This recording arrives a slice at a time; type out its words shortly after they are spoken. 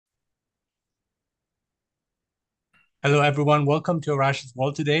Hello, everyone. Welcome to Arash's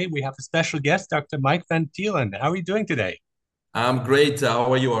World. Today, we have a special guest, Dr. Mike Van Thielen. How are you doing today? I'm great.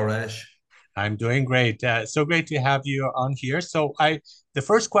 How are you, Arash? I'm doing great. So great to have you on here. The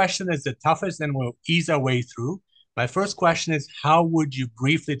first question is the toughest, and we'll ease our way through. My first question is, how would you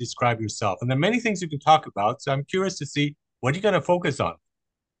briefly describe yourself? And there are many things you can talk about. So I'm curious to see what you're going to focus on.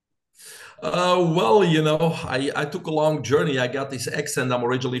 I took a long journey. I got this accent. I'm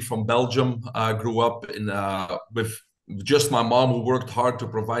originally from Belgium. I grew up with just my mom who worked hard to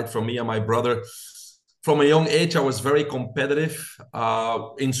provide for me and my brother. From a young age, I was very competitive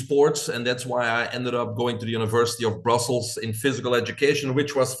in sports, and that's why I ended up going to the University of Brussels in physical education,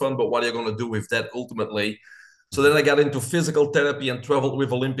 which was fun. But what are you going to do with that ultimately? So then I got into physical therapy and traveled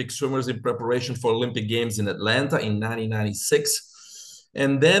with Olympic swimmers in preparation for Olympic Games in Atlanta in 1996.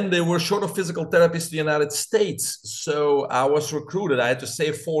 And then they were short of physical therapists in the United States. So I was recruited. I had to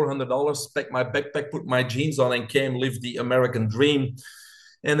save $400, pack my backpack, put my jeans on, and came live the American dream.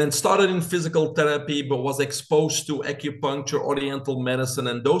 And then started in physical therapy, but was exposed to acupuncture, oriental medicine,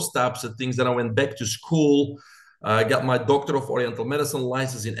 and those types of things. Then I went back to school. I got my doctor of oriental medicine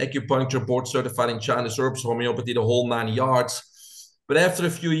license in acupuncture, board certified in Chinese herbs, homeopathy, the whole 9 yards. But after a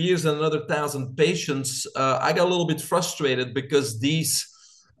few years and another 1,000 patients, I got a little bit frustrated because these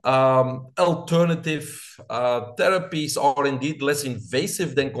alternative therapies are indeed less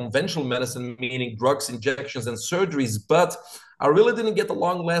invasive than conventional medicine, meaning drugs, injections, and surgeries. But I really didn't get the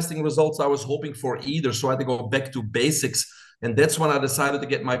long lasting results I was hoping for either. So I had to go back to basics. And that's when I decided to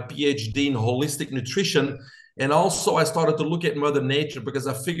get my PhD in holistic nutrition. And also, I started to look at Mother Nature because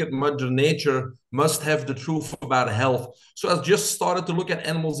I figured Mother Nature must have the truth about health. So I just started to look at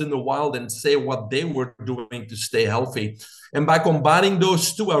animals in the wild and say what they were doing to stay healthy. And by combining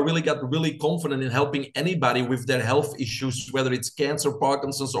those two, I really got really confident in helping anybody with their health issues, whether it's cancer,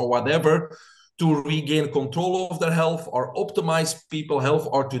 Parkinson's, or whatever, to regain control of their health or optimize people's health.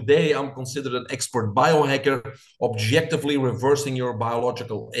 Or today, I'm considered an expert biohacker, objectively reversing your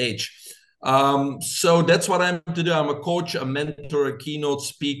biological age. So that's what I'm to do. I'm a coach, a mentor, a keynote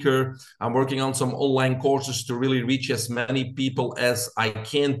speaker. I'm working on some online courses to really reach as many people as I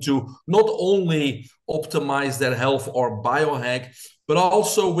can to not only optimize their health or biohack, but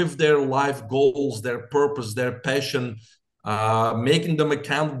also with their life goals, their purpose, their passion, making them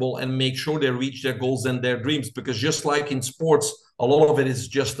accountable and make sure they reach their goals and their dreams. Because just like in sports, a lot of it is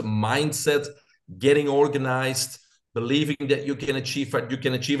just mindset, getting organized, believing that you can achieve what you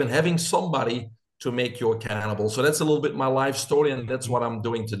can achieve, and having somebody to make you accountable. So that's a little bit my life story, and that's what I'm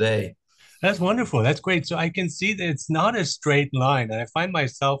doing today. That's wonderful. That's great. So I can see that it's not a straight line. And I find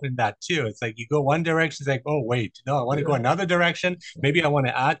myself in that too. It's like you go one direction, it's like, oh, wait, no, I want to go Yeah. another direction. Maybe I want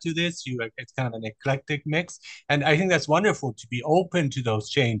to add to this. It's kind of an eclectic mix. And I think that's wonderful to be open to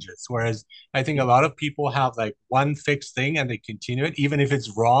those changes. Whereas I think a lot of people have like one fixed thing and they continue it. Even if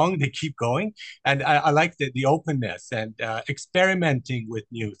it's wrong, they keep going. And I like the openness and experimenting with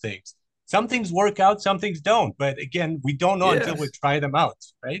new things. Some things work out, some things don't. But again, we don't know until we Yes. try them out,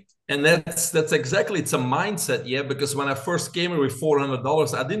 right? And that's exactly, it's a mindset, yeah. Because when I first came here with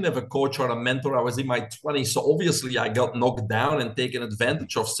 $400, I didn't have a coach or a mentor. I was in my 20s, so obviously I got knocked down and taken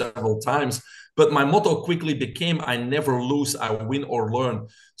advantage of several times. But my motto quickly became, I never lose, I win or learn.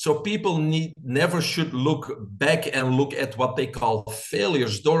 So people never should look back and look at what they call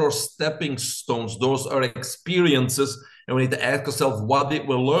failures. Those are stepping stones, those are experiences, and we need to ask ourselves, what did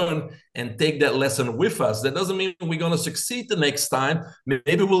we learn, and take that lesson with us. That doesn't mean we're going to succeed the next time.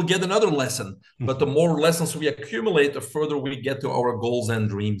 Maybe we'll get another lesson. But the more lessons we accumulate, the further we get to our goals and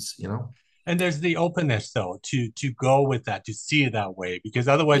dreams, you know? And there's the openness though to go with that, to see it that way, because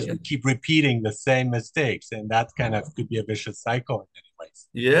otherwise Yeah. we keep repeating the same mistakes, and that kind of could be a vicious cycle in many ways.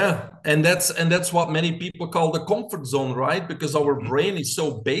 Yeah, and that's what many people call the comfort zone, right? Because our Mhm. brain is so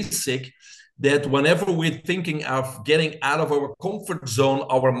basic that whenever we're thinking of getting out of our comfort zone,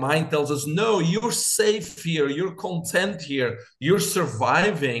 our mind tells us, no, you're safe here, you're content here, you're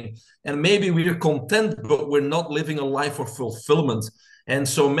surviving. And maybe we're content, but we're not living a life of fulfillment. And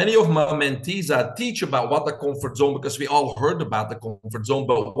so many of my mentees, I teach about what the comfort zone, because we all heard about the comfort zone,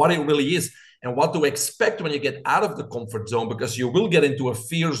 but what it really is and what to expect when you get out of the comfort zone, because you will get into a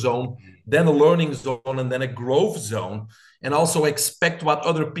fear zone, then a learning zone, and then a growth zone. And also expect what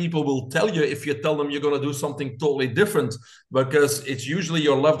other people will tell you if you tell them you're going to do something totally different, because it's usually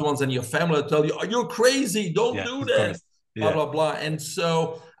your loved ones and your family that tell you, oh, you're crazy, don't Yeah, do of that, course. blah, Yeah. blah, blah. And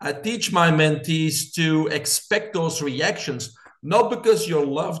so I teach my mentees to expect those reactions, not because your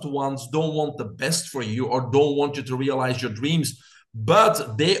loved ones don't want the best for you or don't want you to realize your dreams,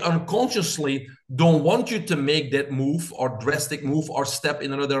 but they unconsciously don't want you to make that move or drastic move or step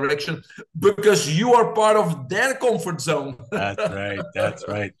in another direction because you are part of their comfort zone. That's right. That's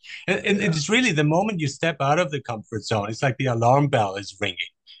right. And Yeah. it's really the moment you step out of the comfort zone, it's like the alarm bell is ringing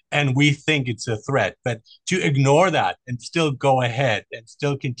and we think it's a threat. But to ignore that and still go ahead and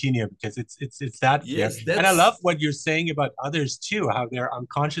still continue because it's that fear. Yes, And I that's love what you're saying about others too, how they're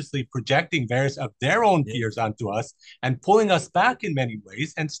unconsciously projecting various of their own fears yes. onto us and pulling us back in many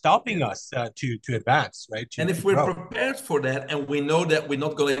ways and stopping Yes. us to advance, right? And To if we're grow. prepared for that and we know that we're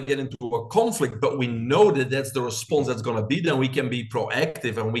not going to get into a conflict, but we know that that's the response that's going to be, then we can be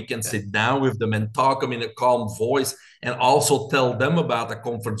proactive and we can Yeah. sit down with them and talk them in a calm voice and also tell them about the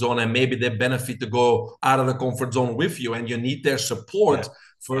comfort zone and maybe they benefit to go out of the comfort zone with you and you need their Yeah. support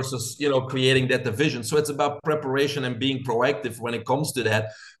versus creating that division. So it's about preparation and being proactive when it comes to that.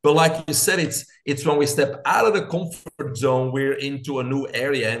 But like you said, it's when we step out of the comfort zone, we're into a new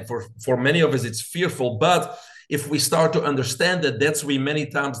area. And for many of us, it's fearful. But if we start to understand that many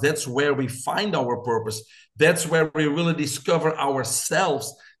times that's where we find our purpose, that's where we really discover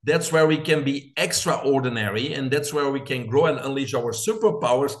ourselves. That's where we can be extraordinary, and that's where we can grow and unleash our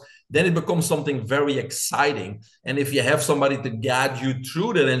superpowers. Then it becomes something very exciting. And if you have somebody to guide you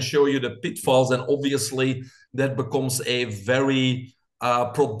through that and show you the pitfalls, then obviously that becomes a very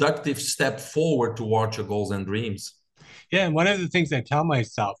productive step forward towards your goals and dreams. Yeah, and one of the things I tell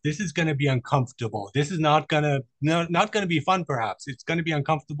myself, this is going to be uncomfortable. This is not going to not going to be fun perhaps. It's going to be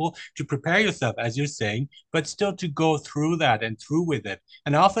uncomfortable to prepare yourself as you're saying, but still to go through that and through with it.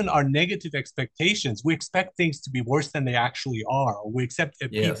 And often our negative expectations, we expect things to be worse than they actually are, or we accept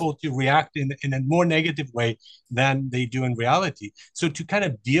Yes. people to react in a more negative way than they do in reality. So to kind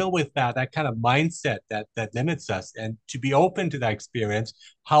of deal with that kind of mindset that limits us and to be open to that experience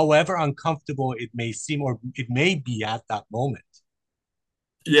however uncomfortable it may seem or it may be at that moment.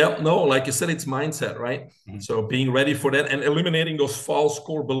 Yeah, no, like you said, it's mindset, right? Mhm. So being ready for that and eliminating those false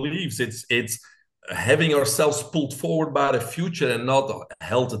core beliefs. It's having ourselves pulled forward by the future and not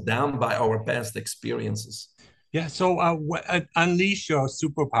held down by our past experiences. Yeah, so Unleash Your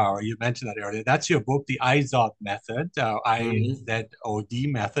Superpower, you mentioned that earlier. That's your book, the IZOD method, Mhm.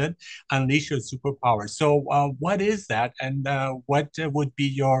 IZOD method, Unleash Your Superpower. So what is that? And what would be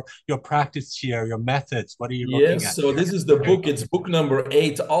your practice here, your methods? What are you looking Yes, at so here? this is the book. It's book number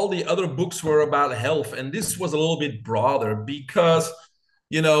 8. All the other books were about health, and this was a little bit broader because,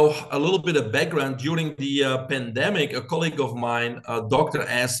 a little bit of background. During the pandemic, a colleague of mine, a doctor,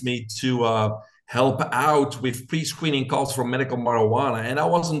 asked me to help out with pre-screening calls for medical marijuana, and I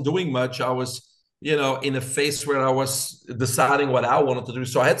wasn't doing much. I was, in a phase where I was deciding what I wanted to do,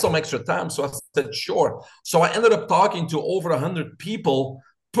 so I had some extra time. So I said, sure. So I ended up talking to over 100 people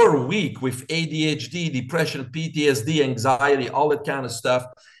per week with ADHD, depression, PTSD, anxiety, all that kind of stuff.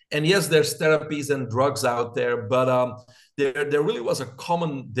 And yes, there's therapies and drugs out there, but there really was a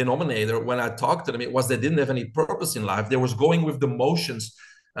common denominator when I talked to them. It was they didn't have any purpose in life. They was going with the motions.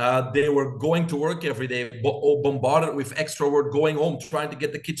 They were going to work every day, bombarded with extra work, going home, trying to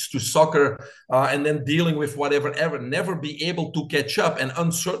get the kids to soccer, and then dealing with whatever, ever, never be able to catch up and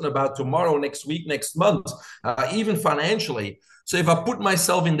uncertain about tomorrow, next week, next month, even financially. So if I put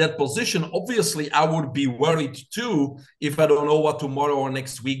myself in that position, obviously I would be worried too if I don't know what tomorrow or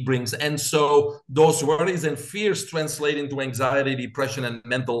next week brings. And so those worries and fears translate into anxiety, depression, and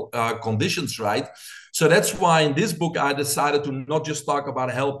mental conditions, right? So that's why in this book, I decided to not just talk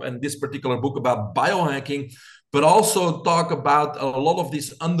about health and this particular book about biohacking, but also talk about a lot of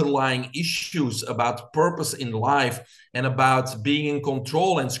these underlying issues about purpose in life and about being in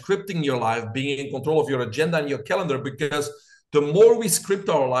control and scripting your life, being in control of your agenda and your calendar, because the more we script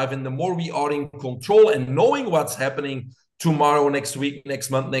our life and the more we are in control and knowing what's happening tomorrow, next week, next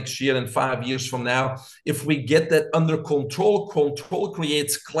month, next year, and 5 years from now, if we get that under control, control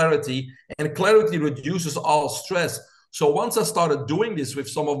creates clarity, and clarity reduces all stress. So once I started doing this with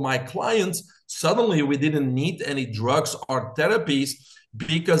some of my clients, suddenly we didn't need any drugs or therapies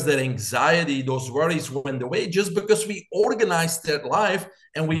because that anxiety, those worries went away just because we organized that life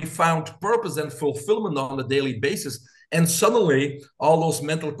and we found purpose and fulfillment on a daily basis. And suddenly all those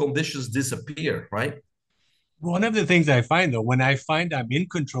mental conditions disappear, right? One of the things I find though, when I find I'm in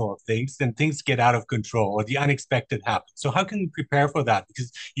control of things, then things get out of control or the unexpected happens. So how can you prepare for that?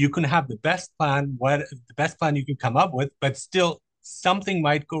 Because you can have the best plan, what the best plan you can come up with, but still something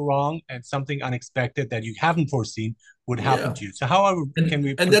might go wrong and something unexpected that you haven't foreseen would happen Yeah. to you. So how can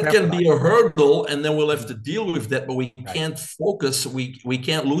we And that prepare for can that? be a hurdle, and then we'll have to deal with that, but we Right. can't focus, we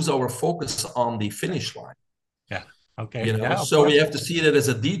can't lose our focus on the finish line. Yeah. Okay. Yeah, of So we course. have to see that as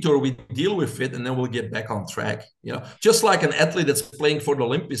a detour. We deal with it, and then we'll get back on track. Just like an athlete that's playing for the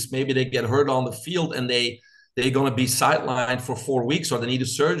Olympics, maybe they get hurt on the field and they're going to be sidelined for 4 weeks, or they need a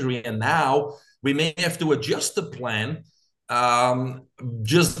surgery, and now we may have to adjust the plan,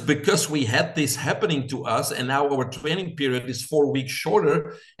 just because we had this happening to us, and now our training period is 4 weeks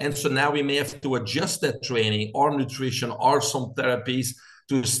shorter, and so now we may have to adjust that training or nutrition or some therapies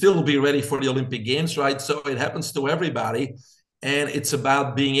to still be ready for the Olympic Games, right? So it happens to everybody, and it's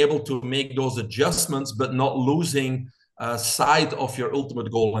about being able to make those adjustments, but not losing sight of your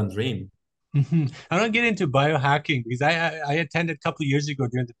ultimate goal and dream. I don't get into biohacking because I attended a couple of years ago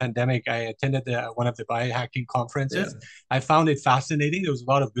during the pandemic. I attended one of the biohacking Yeah, conferences. I found it fascinating. There was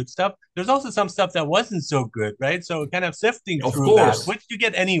a lot of good stuff. There's also some stuff that wasn't so good, right? So kind of sifting of through that, course. which you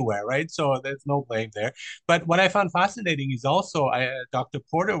get anywhere, right? So there's no blame there. But what I found fascinating is also Dr.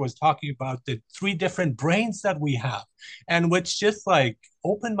 Porter was talking about the three different brains that we have, and which just like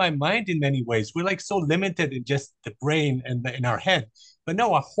opened my mind in many ways. We're like so limited in just the brain and in our head. But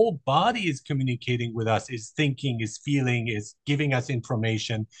no, our whole body is communicating with us, is thinking, is feeling, is giving us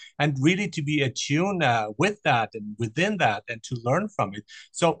information, and really to be attuned with that and within that and to learn from it.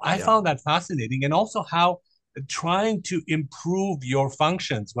 So I Yeah. found that fascinating. And also how trying to improve your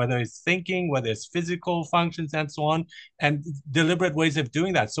functions, whether it's thinking, whether it's physical functions, and so on, and deliberate ways of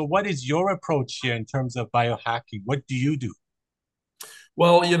doing that. So, what is your approach here in terms of biohacking? What do you do?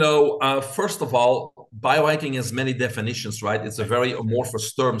 Well, first of all, biohacking has many definitions, right? It's a Right. very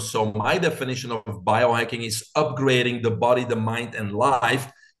amorphous term. So my definition of biohacking is upgrading the body, the mind, and life.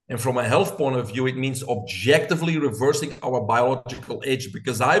 And from a health point of view, it means objectively reversing our biological age.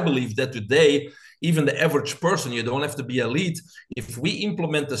 Because I believe that today, even the average person, you don't have to be elite. If we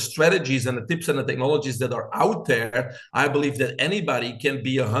implement the strategies and the tips and the technologies that are out there, I believe that anybody can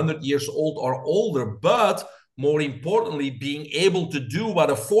be 100 years old or older. But more importantly, being able to do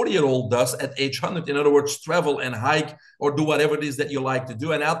what a 40-year-old does at age 100, in other words, travel and hike or do whatever it is that you like to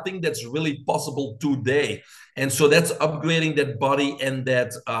do. And I think that's really possible today. And so that's upgrading that body and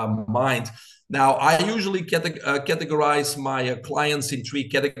that mind. Now, I usually categorize my clients in three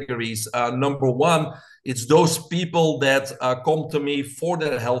categories. Number one, it's those people that come to me for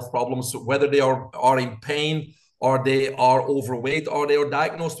their health problems, whether they are in pain, or they are overweight, or they are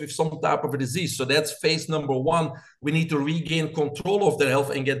diagnosed with some type of a disease. So that's phase number one. We need to regain control of their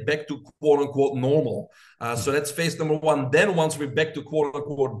health and get back to quote unquote normal. So that's phase number one. Then once we're back to quote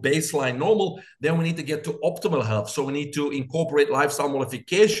unquote baseline normal, then we need to get to optimal health. So we need to incorporate lifestyle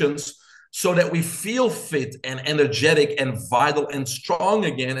modifications so that we feel fit and energetic and vital and strong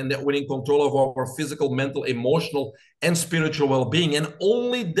again, and that we're in control of our physical, mental, emotional, and spiritual well-being. And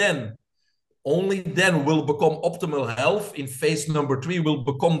only then will become optimal health in phase number three, will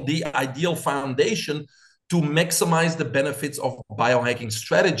become the ideal foundation to maximize the benefits of biohacking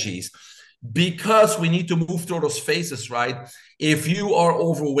strategies. Because we need to move through those phases, right? If you are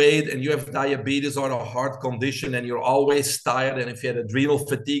overweight and you have diabetes or a heart condition and you're always tired, and if you had adrenal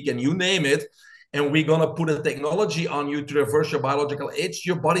fatigue and you name it, and we're going to put a technology on you to reverse your biological age,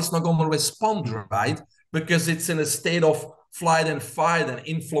 your body's not going to respond, right? Because it's in a state of flight and fight and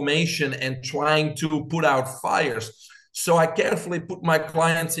inflammation and trying to put out fires. So I carefully put my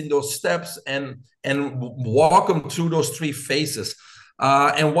clients in those steps and walk them through those three phases.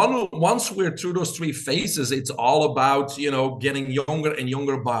 Once we're through those three phases, it's all about getting younger and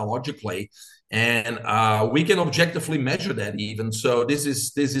younger biologically, and we can objectively measure that even. So this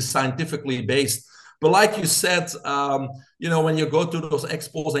is scientifically based. But like you said, when you go to those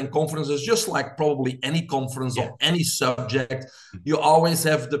expos and conferences, just like probably any conference Yeah. of any subject, you always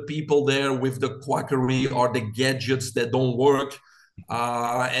have the people there with the quackery or the gadgets that don't work.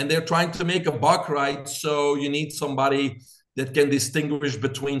 And they're trying to make a buck, right? So you need somebody that can distinguish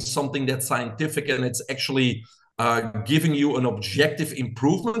between something that's scientific and it's actually giving you an objective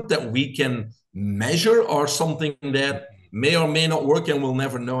improvement that we can measure, or something that may or may not work and we'll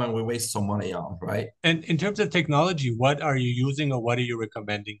never know and we waste some money on, right? And in terms of technology, what are you using or what are you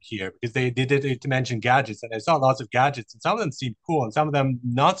recommending here? Because they did it to mention gadgets, and I saw lots of gadgets, and some of them seem cool, and some of them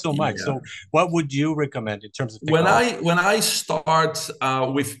not so much. Yeah. So, what would you recommend in terms of When technology? I start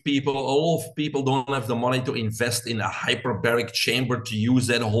with people, a lot of people don't have the money to invest in a hyperbaric chamber to use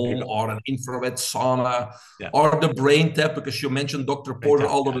at There you home, go. or an infrared sauna, Yeah, or the brain tap, because you mentioned Dr. great Porter,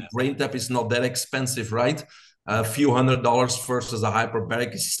 tap. although Yeah, the brain tap is not that expensive, right? A few $100 versus a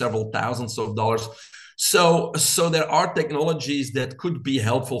hyperbaric is several thousands of dollars. So there are technologies that could be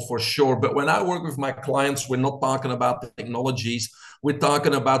helpful for sure. But when I work with my clients, we're not talking about the technologies. We're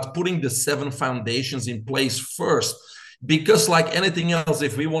talking about putting the 7 foundations in place first. because like anything else,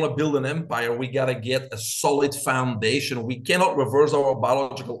 if we want to build an empire, we got to get a solid foundation. We cannot reverse our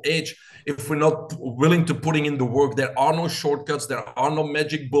biological age if we're not willing to putting in the work. There are no shortcuts, there are no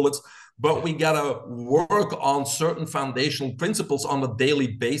magic bullets, but we got to work on certain foundational principles on a daily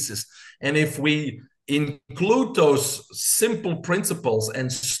basis. And if we include those simple principles and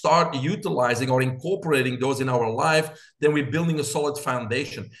start utilizing or incorporating those in our life, then we're building a solid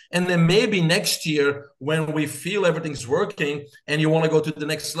foundation. And then maybe next year, when we feel everything's working and you want to go to the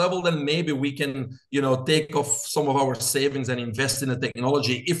next level, then maybe we can, take off some of our savings and invest in the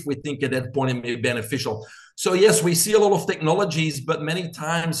technology if we think at that point it may be beneficial. So yes, we see a lot of technologies, but many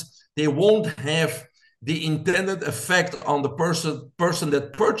times they won't have the intended effect on the person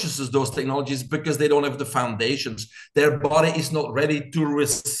that purchases those technologies because they don't have the foundations. Their body is not ready to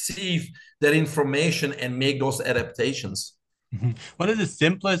receive that information and make those adaptations. Mm-hmm. One of the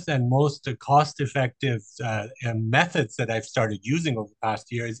simplest and most cost-effective methods that I've started using over the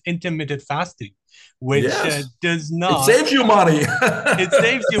past year is intermittent fasting, which Yes, does it not. saves you money. It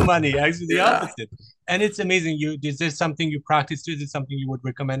saves you money, actually the Yeah. opposite. And it's amazing. Is this something you practice? Is it something you would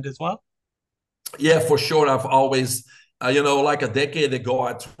recommend as well? Yeah, for sure. I've always, like a decade ago,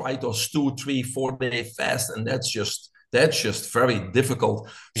 I tried those 2, 3, 4 day fast, and that's just very difficult.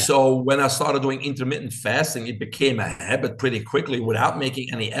 Yeah. So when I started doing intermittent fasting, it became a habit pretty quickly without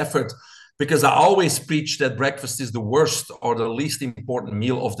making any effort, because I always preach that breakfast is the worst or the least important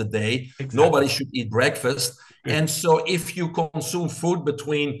meal of the day. Exactly. Nobody should eat breakfast. Good. And so if you consume food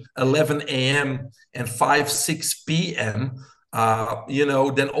between 11 a.m. and 5, 6 p.m.,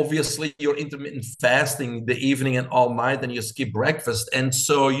 then obviously you're intermittent fasting the evening and all night, and you skip breakfast. And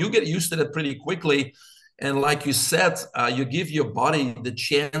so you get used to that pretty quickly. And like you said, you give your body the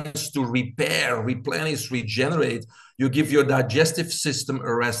chance to repair, replenish, regenerate. You give your digestive system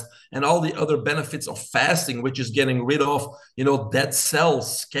a rest, and all the other benefits of fasting, which is getting rid of, dead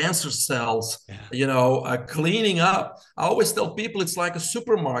cells, cancer cells, cleaning up. I always tell people it's like a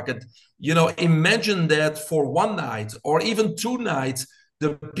supermarket. Imagine that for one night or even 2 nights,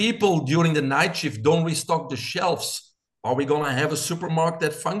 the people during the night shift don't restock the shelves. Are we going to have a supermarket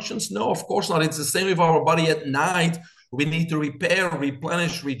that functions? No, of course not. It's the same with our body at night. We need to repair,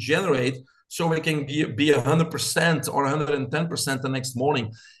 replenish, regenerate so we can be 100% or 110% the next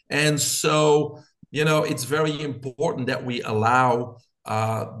morning. And so, it's very important that we allow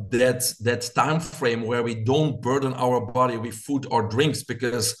that time frame where we don't burden our body with food or drinks,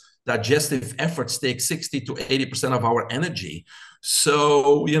 because digestive efforts take 60 to 80% of our energy.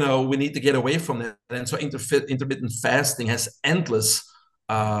 So, we need to get away from that. And so intermittent fasting has endless,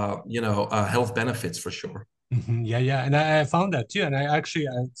 health benefits for sure. Mm-hmm. Yeah. And I found that too. And I actually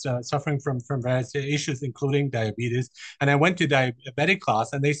suffering from various issues, including diabetes. And I went to diabetic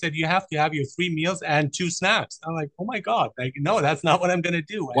class, and they said you have to have your 3 meals and 2 snacks. I'm like, oh my God, like, no, that's not what I'm going to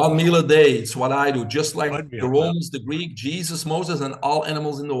do. One meal a day. It's what I do. Just like the Romans, wow. the Greek, Jesus, Moses, and all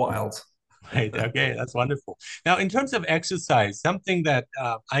animals in the wild. Right. Okay. That's wonderful. Now, in terms of exercise, something that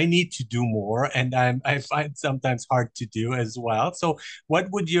I need to do more, and I find sometimes hard to do as well. So, what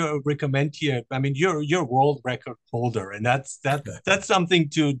would you recommend here? I mean, you're world record holder, and that's something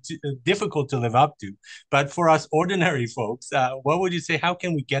difficult to live up to. But for us ordinary folks, what would you say? How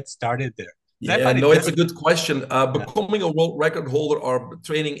can we get started there? Yeah, no, it's a good question. Becoming a world record holder or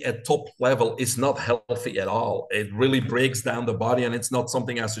training at top level is not healthy at all. It really breaks down the body, and it's not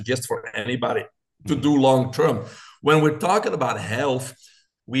something I suggest for anybody to do long term. When we're talking about health,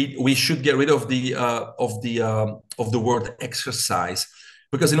 we should get rid of the word exercise,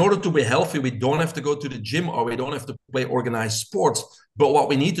 because in order to be healthy, we don't have to go to the gym or we don't have to play organized sports. But what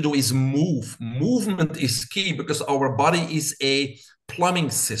we need to do is move. Movement is key, because our body is a plumbing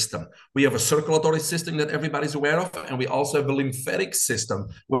system. We have a circulatory system that everybody's aware of, and we also have a lymphatic system,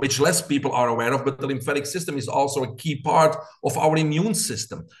 which less people are aware of, but the lymphatic system is also a key part of our immune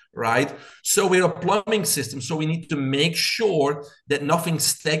system, right? So we're a plumbing system, so we need to make sure that nothing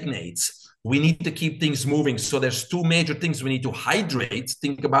stagnates. We need to keep things moving. So there's 2 major things. We need to hydrate.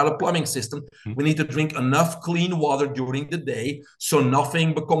 Think about a plumbing system. We need to drink enough clean water during the day so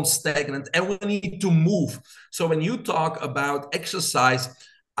nothing becomes stagnant. And we need to move. So when you talk about exercise,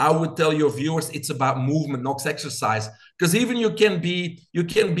 I would tell your viewers it's about movement, not exercise. Because even you can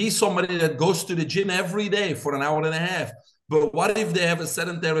be somebody that goes to the gym every day for an hour and a half. But what if they have a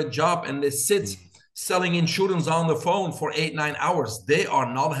sedentary job and they sit selling insurance on the phone for 8-9 hours? They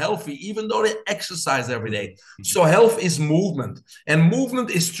are not healthy, even though they exercise every day. So health is movement, and movement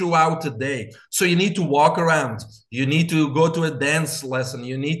is throughout the day. So you need to walk around, you need to go to a dance lesson,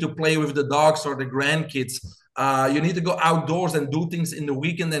 you need to play with the dogs or the grandkids, You need to go outdoors and do things in the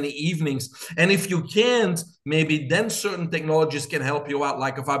weekend and the evenings. And if you can't, maybe then certain technologies can help you out,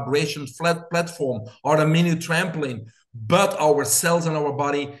 like a vibration flat platform or a mini trampoline. But our cells and our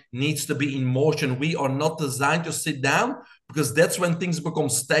body needs to be in motion. We are not designed to sit down, because that's when things become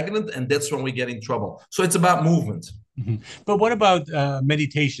stagnant, and that's when we get in trouble. So it's about movement. Mhm. But what about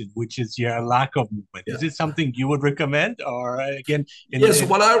meditation, which is your lack of movement? Yeah. Is it something you would recommend, or again, Yes,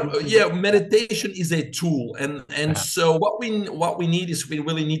 in meditation is a tool, and uh, so what we need is, we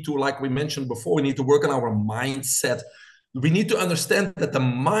really need to, like we mentioned before, we need to work on our mindset. We need to understand that the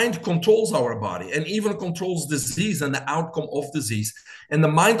mind controls our body and even controls disease and the outcome of disease. And the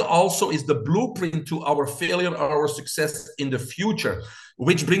mind also is the blueprint to our failure or our success in the future,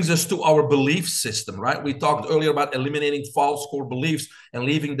 which brings us to our belief system, right? We talked earlier about eliminating false core beliefs and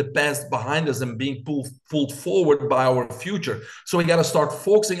leaving the past behind us and being pulled forward by our future. So we got to start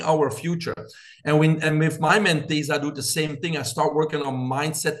focusing our future. And with my mentees, I do the same thing. I start working on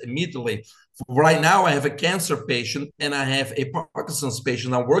mindset immediately. Right now, I have a cancer patient and I have a Parkinson's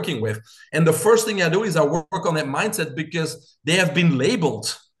patient I'm working with. And the first thing I do is I work on that mindset, because they have been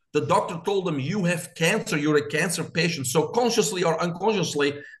labeled. The doctor told them, you have cancer, you're a cancer patient. So consciously or unconsciously,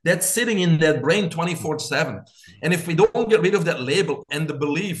 that's sitting in that brain 24/7. And if we don't get rid of that label and the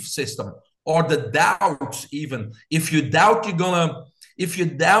belief system, or the doubts, even, if you doubt you're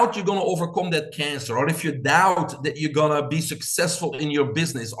gonna overcome that cancer, or if you doubt that you're gonna be successful in your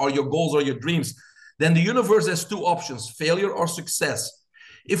business or your goals or your dreams, then the universe has two options: failure or success.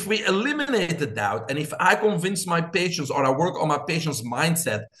 If we eliminate the doubt, and if I convince my patients, or I work on my patients'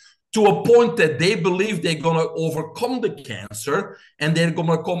 mindset to a point that they believe they're going to overcome the cancer, and they're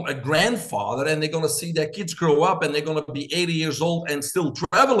going to become a grandfather, and they're going to see their kids grow up, and they're going to be 80 years old and still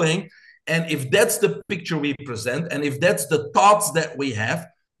traveling. And if that's the picture we present, and if that's the thoughts that we have,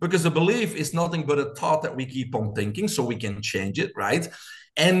 because a belief is nothing but a thought that we keep on thinking, so we can change it, right?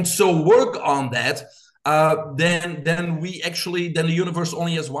 And so work on that. Then the universe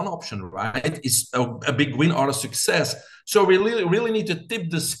only has one option, right? It's a big win or a success. So we really need to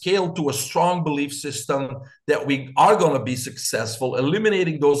tip the scale to a strong belief system that we are going to be successful,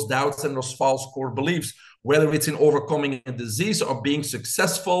 eliminating those doubts and those false core beliefs, whether it's in overcoming a disease, or being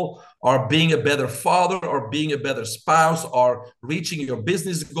successful, or being a better father, or being a better spouse, or reaching your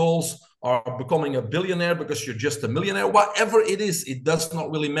business goals, or becoming a billionaire because you're just a millionaire. Whatever it is, it does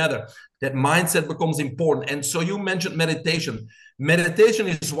not really matter. That mindset becomes important. And so you mentioned meditation. Meditation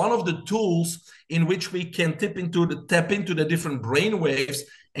is one of the tools in which we can tap into the different brain waves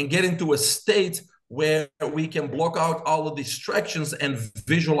and get into a state where we can block out all the distractions and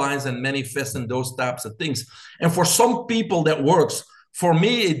visualize and manifest in those types of things. And for some people that works. For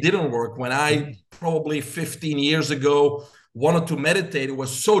me, it didn't work. When I probably 15 years ago wanted to meditate, it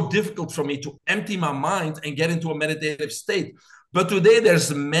was so difficult for me to empty my mind and get into a meditative state. But today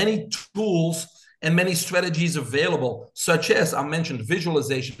there's many tools and many strategies available, such as I mentioned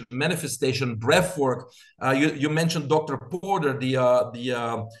visualization, manifestation, breath work. You mentioned Dr. Porter, the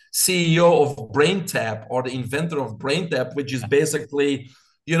CEO of BrainTap, or the inventor of BrainTap, which is basically,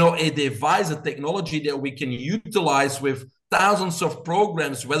 a device, a technology that we can utilize with thousands of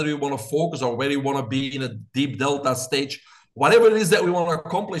programs, whether you want to focus or whether you want to be in a deep delta stage. Whatever it is that we want to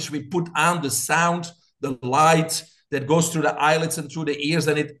accomplish, we put on the sound, the light that goes through the eyelids and through the ears,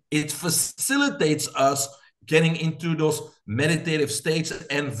 and it facilitates us getting into those meditative states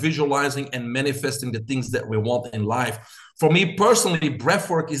and visualizing and manifesting the things that we want in life. For me personally, breath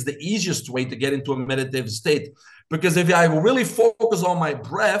work is the easiest way to get into a meditative state, because if I really focus on my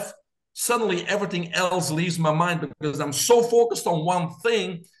breath, suddenly everything else leaves my mind, because I'm so focused on one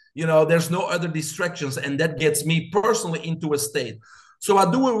thing. There's no other distractions, and that gets me personally into a state. So I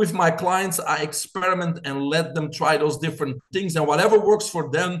do it with my clients. I experiment and let them try those different things, and whatever works for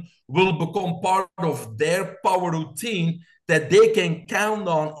them will become part of their power routine that they can count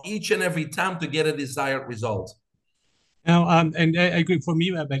on each and every time to get a desired result. Now, and I agree. For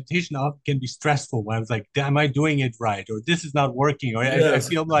me, meditation often can be stressful. When I was like, "Am I doing it right?" or "This is not working," or I Yes.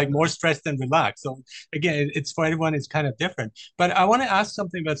 feel like more stressed than relaxed. So again, it's for everyone. It's kind of different. But I want to ask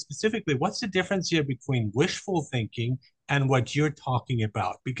something about specifically, what's the difference here between wishful thinking and what you're talking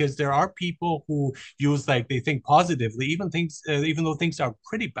about? Because there are people who use, like, they think positively, even though things are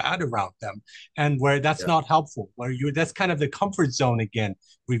pretty bad around them, and where that's Yeah. not helpful. That's kind of the comfort zone again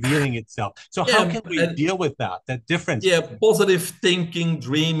revealing itself. So how Yeah. can we deal with that difference? Yeah, positive thinking,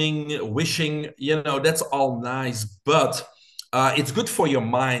 dreaming, wishing, that's all nice, but it's good for your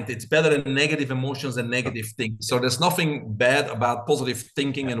mind. It's better than negative emotions and negative things. So there's nothing bad about positive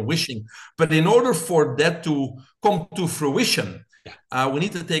thinking Yeah. and wishing. But in order for that to come to fruition, Yeah. We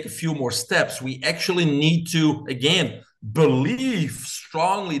need to take a few more steps. We actually need to, again, believe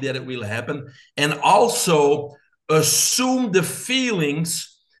strongly that it will happen, and also assume the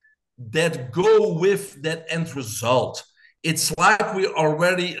feelings that go with that end result. It's like we're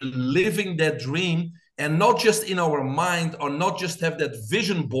already living that dream, and not just in our mind, or not just have that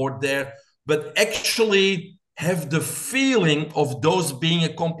vision board there, but actually have the feeling of those being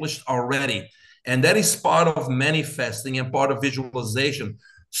accomplished already. And that is part of manifesting and part of visualization.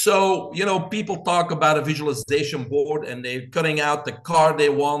 So, people talk about a visualization board and they're cutting out the car they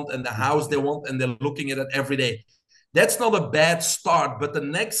want and the house they want, and they're looking at it every day. That's not a bad start, but the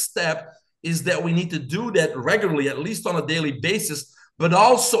next step is that we need to do that regularly, at least on a daily basis, but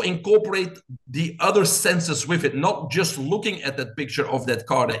also incorporate the other senses with it, not just looking at that picture of that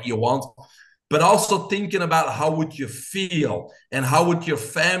car that you want, but also thinking about how would you feel and how would your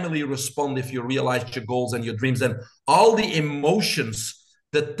family respond if you realize your goals and your dreams, and all the emotions,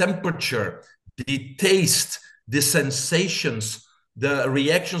 the temperature, the taste, the sensations, the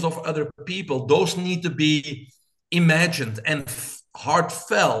reactions of other people. Those need to be imagined and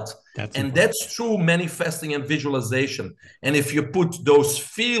heartfelt. And that's true manifesting and visualization. And if you put those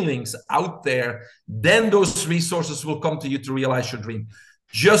feelings out there, then those resources will come to you to realize your dream.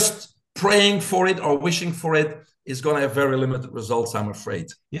 Just praying for it or wishing for it is going to have very limited results, I'm afraid.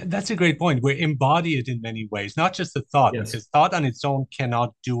 Yeah, that's a great point. We embody it in many ways, not just the thought, Yes. because thought on its own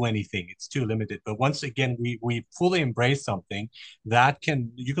cannot do anything. It's too limited. But once again, we fully embrace something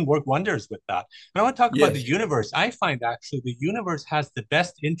you can work wonders with that. And I want to talk about the Yes. universe. I find actually the universe has the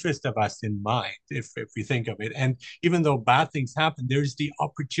best interest of us in mind, if we think of it. And even though bad things happen, there's the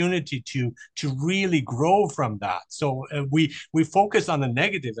opportunity to really grow from that. So we focus on the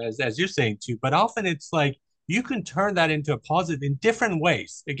negative, as you're saying too, but often it's like, you can turn that into a positive in different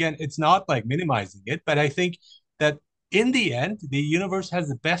ways. Again, it's not like minimizing it, but I think that in the end, the universe has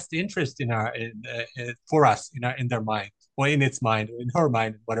the best interest for us in their mind, or in its mind, or in her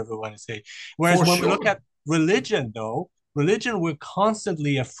mind, whatever we want to say. Whereas For when we look sure. at religion, though, religion, we're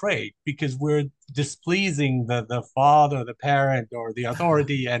constantly afraid because we're displeasing the father, the parent, or the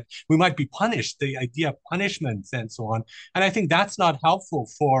authority, and we might be punished, the idea of punishments and so on. And I think that's not helpful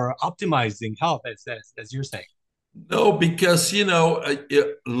for optimizing health, as you're saying. No, because,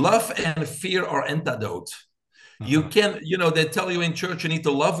 love and fear are antidote. You Uh-huh. can, they tell you in church you need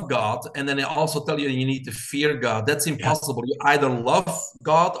to love God, and then they also tell you need to fear God. That's Yes. impossible. You either love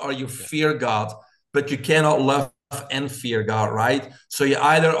God or you Yes. fear God, but you cannot love and fear God, right? So you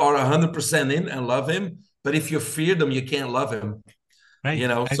either are 100% in and love Him, but if you fear them, you can't love Him. Right.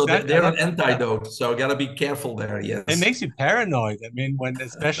 So Exactly. I they're love an that. Yeah. antidote. So got to be careful there. It Yes. makes you paranoid. I mean,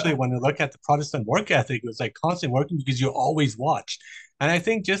 especially when you look at the Protestant work ethic, it was like constant working because you always watched. And I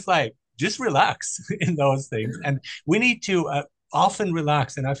think just relax in those things. And we need to often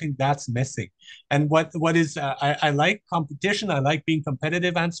relax. And I think that's missing. And what is I like competition. I like being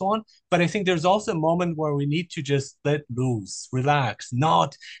competitive and so on. But I think there's also a moment where we need to just let loose, relax,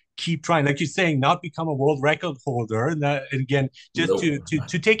 not keep trying, like you're saying, not become a world record holder. And again, just No.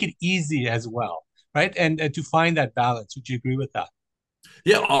 to take it easy as well, right? And to find that balance. Would you agree with that?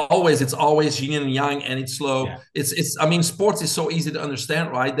 Yeah, always. It's always yin and yang, and it's slow. Yeah. It's. I mean, sports is so easy to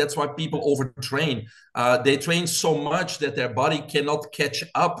understand, right? That's why people overtrain. They train so much that their body cannot catch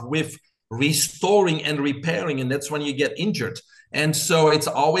up with restoring and repairing, and that's when you get injured. And so it's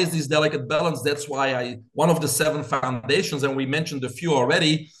always this delicate balance. That's why one of the 7 foundations, and we mentioned a few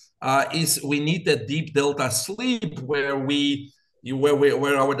already, is we need that deep delta sleep where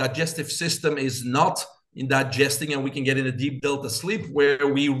our digestive system is not in digesting, and we can get in a deep delta sleep where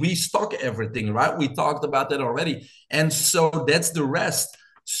we restock everything, right? We talked about that already. And so that's the rest.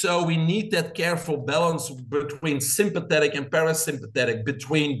 So we need that careful balance between sympathetic and parasympathetic,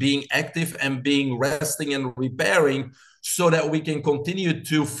 between being active and being resting and repairing, so that we can continue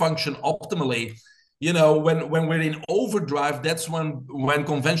to function optimally. When we're in overdrive, that's when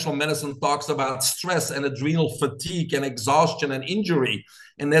conventional medicine talks about stress and adrenal fatigue and exhaustion and injury.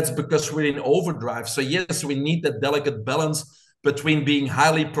 And that's because we're in overdrive. So yes, we need that delicate balance between being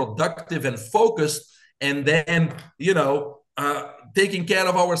highly productive and focused, and then, taking care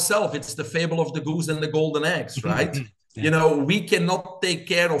of ourselves. It's the fable of the goose and the golden eggs, right? Yeah. We cannot take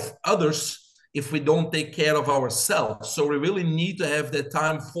care of others if we don't take care of ourselves. So we really need to have that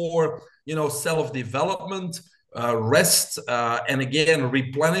time for, self-development, rest, and again,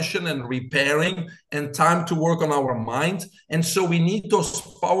 replenishing and repairing, and time to work on our mind. And so we need those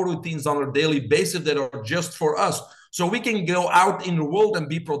power routines on a daily basis that are just for us. so we can go out in the world and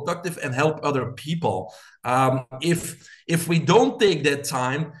be productive and help other people. If we don't take that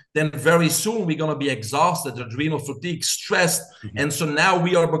time, then very soon we're going to be exhausted, adrenal fatigue, stressed, and so now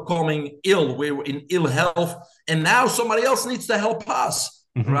we are becoming ill. We're in ill health, and now somebody else needs to help us,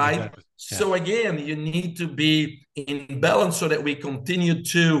 right? Exactly. Yeah. So again, you need to be in balance so that we continue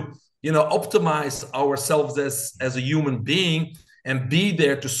to, optimize ourselves as a human being and be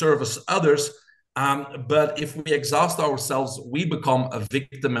there to service others. But if we exhaust ourselves, we become a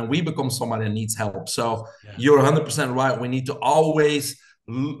victim and we become somebody that needs help. So you're 100% right. We need to always,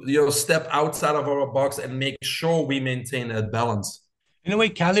 step outside of our box and make sure we maintain that balance. In a way,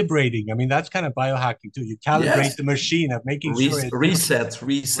 calibrating. I mean, that's kind of biohacking too. You calibrate the machine of making sure it's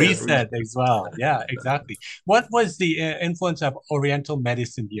reset as well. Yeah, exactly. What was the influence of Oriental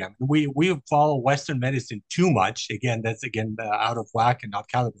medicine here? We follow Western medicine too much. Again, that's out of whack and not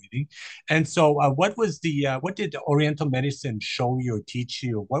calibrating. And so, what did Oriental medicine show you or teach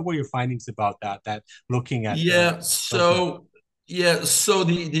you? What were your findings about that? That looking at so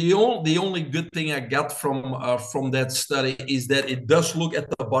the only good thing I got from that study is that it does look at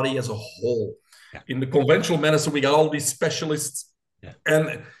the body as a whole. Yeah. In the conventional medicine, we got all these specialists,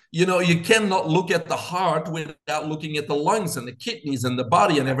 and you cannot look at the heart without looking at the lungs and the kidneys and the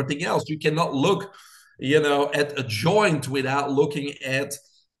body and everything else. You cannot look, at a joint without looking at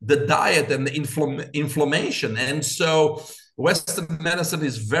the diet and the inflammation. And so Western medicine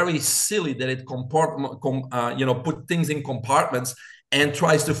is very silly that it put things in compartments and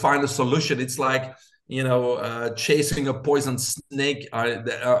tries to find a solution. It's like chasing a poison snake,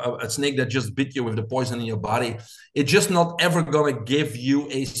 a snake that just bit you with the poison in your body. It's just not ever gonna give you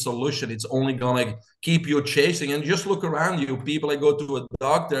a solution. It's only gonna keep you chasing. And just look around you. People that go to a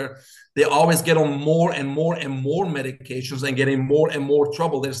doctor, they always get on more and more and more medications and get in more and more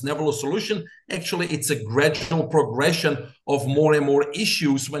trouble. There's never a solution. Actually, it's a gradual progression of more and more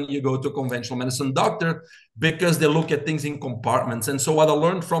issues when you go to a conventional medicine doctor, because they look at things in compartments. And so what I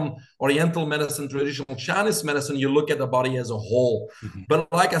learned from Oriental medicine, traditional Chinese medicine, you look at the body as a whole. But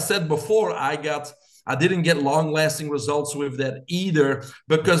like I said before, I didn't get long-lasting results with that either,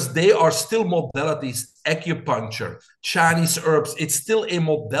 because they are still modalities. Acupuncture, Chinese herbs, it's still a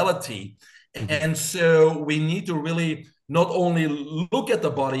modality. And so we need to really not only look at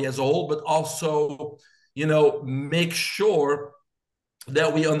the body as a whole, but also, make sure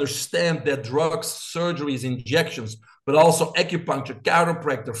that we understand that drugs, surgeries, injections, but also acupuncture,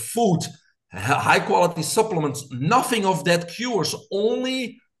 chiropractor, food, high-quality supplements, nothing of that cures.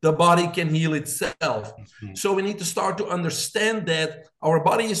 Only the body can heal itself. So we need to start to understand that our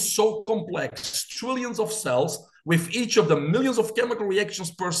body is so complex, trillions of cells, with each of them millions of chemical reactions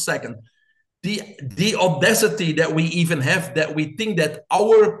per second. The audacity that we even have, that we think that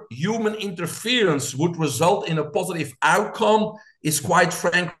our human interference would result in a positive outcome, is quite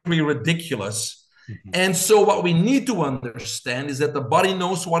frankly ridiculous. And so what we need to understand is that the body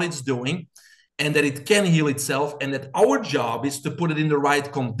knows what it's doing, and that it can heal itself, and that our job is to put it in the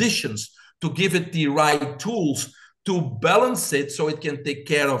right conditions, to give it the right tools, to balance it so it can take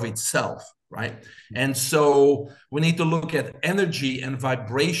care of itself, right? And so we need to look at energy and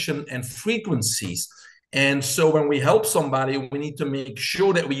vibration and frequencies. And so when we help somebody, we need to make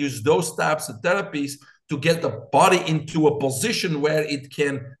sure that we use those types of therapies to get the body into a position where it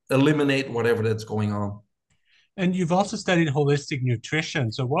can eliminate whatever that's going on. And you've also studied holistic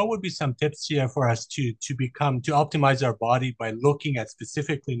nutrition. So what would be some tips here for us to optimize our body by looking at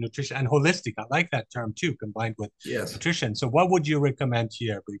specifically nutrition and holistic? I like that term too, combined with nutrition. So what would you recommend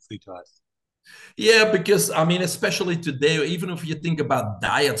here briefly to us? Yeah, because especially today, even if you think about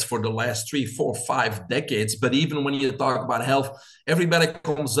diets for the last 3, 4, 5 decades, but even when you talk about health, everybody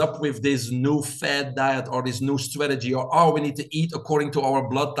comes up with this new fad diet or this new strategy, or we need to eat according to our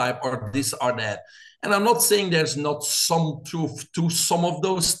blood type, or this or that. And I'm not saying there's not some truth to some of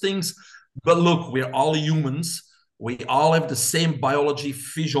those things, but look, we're all humans. We all have the same biology,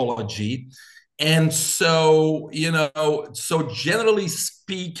 physiology. And so, so generally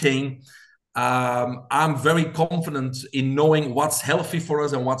speaking, I'm very confident in knowing what's healthy for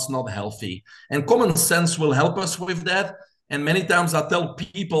us and what's not healthy. And common sense will help us with that. And many times I tell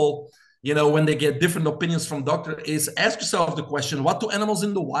people, when they get different opinions from doctor, is ask yourself the question, what do animals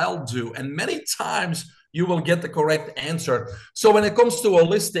in the wild do? And many times you will get the correct answer. So when it comes to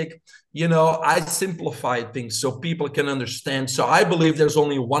holistic, I simplify things so people can understand. So I believe there's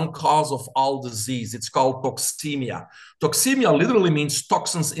only one cause of all disease. It's called toxemia. Toxemia literally means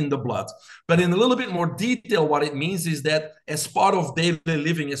toxins in the blood. But in a little bit more detail, what it means is that as part of daily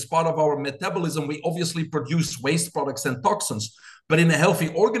living, as part of our metabolism, we obviously produce waste products and toxins. But in a healthy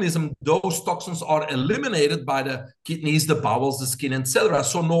organism, those toxins are eliminated by the kidneys, the bowels, the skin, etc.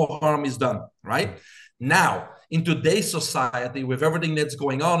 So no harm is done, right? Now, in today's society, with everything that's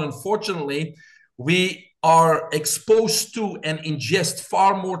going on, unfortunately, we are exposed to and ingest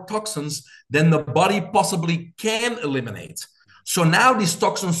far more toxins than the body possibly can eliminate. So now these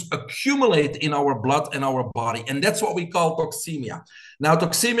toxins accumulate in our blood and our body, and that's what we call toxemia. Now,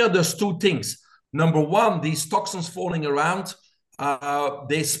 toxemia does two things. Number one, these toxins floating around,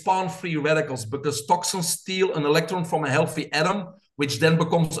 they spawn free radicals because toxins steal an electron from a healthy atom, which then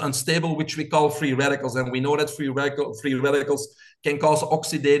becomes unstable, which we call free radicals. And we know that free radicals can cause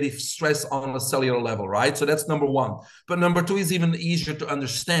oxidative stress on a cellular level, right? So that's number one. But number two is even easier to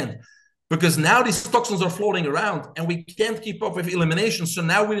understand because now these toxins are floating around and we can't keep up with elimination. So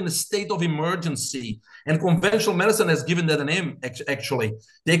now we're in a state of emergency. And conventional medicine has given that a name, actually.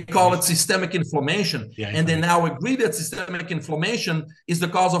 They call it systemic inflammation. And they now agree that systemic inflammation is the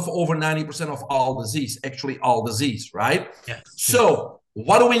cause of over 90% of all disease, actually all disease, right? Yes. So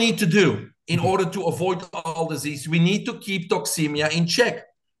what do we need to do in order to avoid all disease? We need to keep toxemia in check.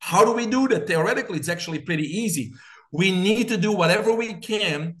 How do we do that? Theoretically, it's actually pretty easy. We need to do whatever we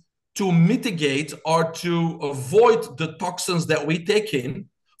can to mitigate or to avoid the toxins that we take in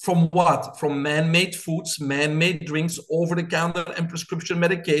from what? From man-made foods, man-made drinks, over-the-counter and prescription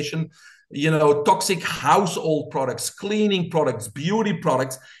medication, toxic household products, cleaning products, beauty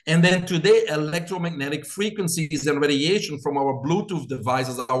products, and then today, electromagnetic frequencies and radiation from our Bluetooth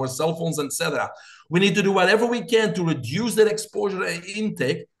devices, our cell phones, etc. We need to do whatever we can to reduce that exposure and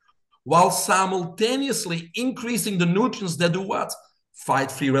intake while simultaneously increasing the nutrients that do what?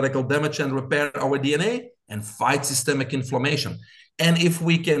 Fight free radical damage and repair our DNA and fight systemic inflammation. And if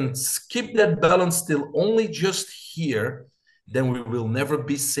we can skip that balance till only just here, then we will never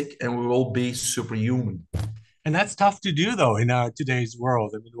be sick and we will be superhuman. And that's tough to do though in today's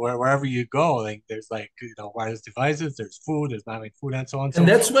world. I mean, wherever you go, like there's wireless devices, there's food, there's not food, and so on. And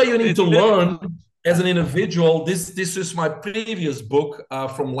that's why you need to learn as an individual. This is my previous book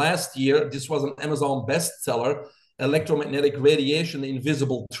from last year. This was an Amazon bestseller, Electromagnetic Radiation, the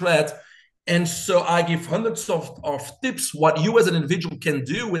Invisible Threat. And so I give hundreds of tips what you as an individual can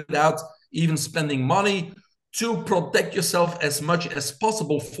do without even spending money to protect yourself as much as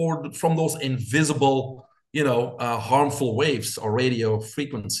possible from those invisible, harmful waves or radio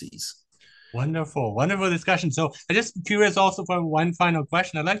frequencies. Wonderful, wonderful discussion. So I'm just curious also for one final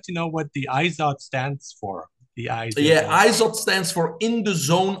question. I'd like to know what the IZOD stands for. The IZOD. Yeah, IZOD stands for In the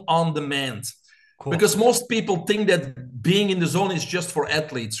Zone on Demand. Cool. Because most people think that being in the zone is just for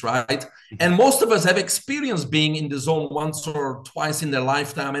athletes, right? Mm-hmm. And most of us have experienced being in the zone once or twice in their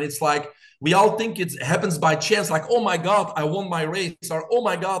lifetime. And it's like, we all think it happens by chance. Like, oh my God, I won my race. Or, oh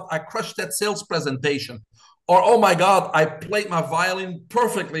my God, I crushed that sales presentation. Or, oh my God, I played my violin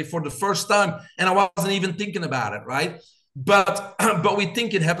perfectly for the first time. And I wasn't even thinking about it, right? But we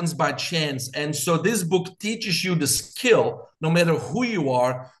think it happens by chance. And so this book teaches you the skill, no matter who you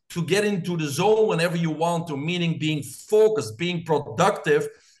are, to get into the zone whenever you want to, meaning being focused, being productive,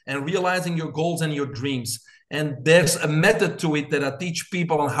 and realizing your goals and your dreams. And there's a method to it that I teach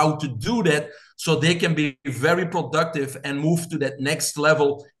people on how to do that so they can be very productive and move to that next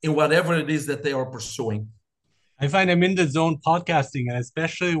level in whatever it is that they are pursuing. I find I'm in the zone podcasting, and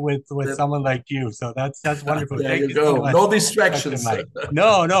especially with someone like you. So that's wonderful. There Thank you go. So much, no distractions.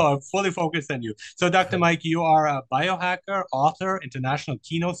 No, I'm fully focused on you. So Dr. Mike, you are a biohacker, author, international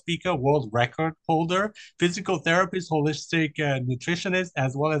keynote speaker, world record holder, physical therapist, holistic nutritionist,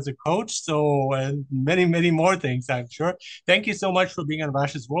 as well as a coach. So many, many more things, I'm sure. Thank you so much for being on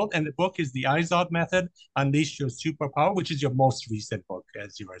Rash's World. And the book is The IZOD Method, Unleash Your Superpower, which is your most recent book,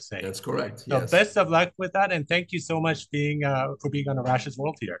 as you were saying. That's correct. So yes. Best of luck with that. And thank you so much for being on Rash's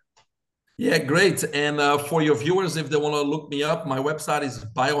World here. Yeah, great. And for your viewers, if they want to look me up, my website is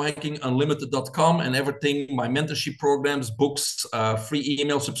biohackingunlimited.com, and everything, my mentorship programs, books, free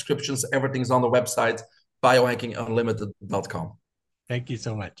email subscriptions, everything's on the website, biohackingunlimited.com. Thank you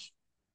so much.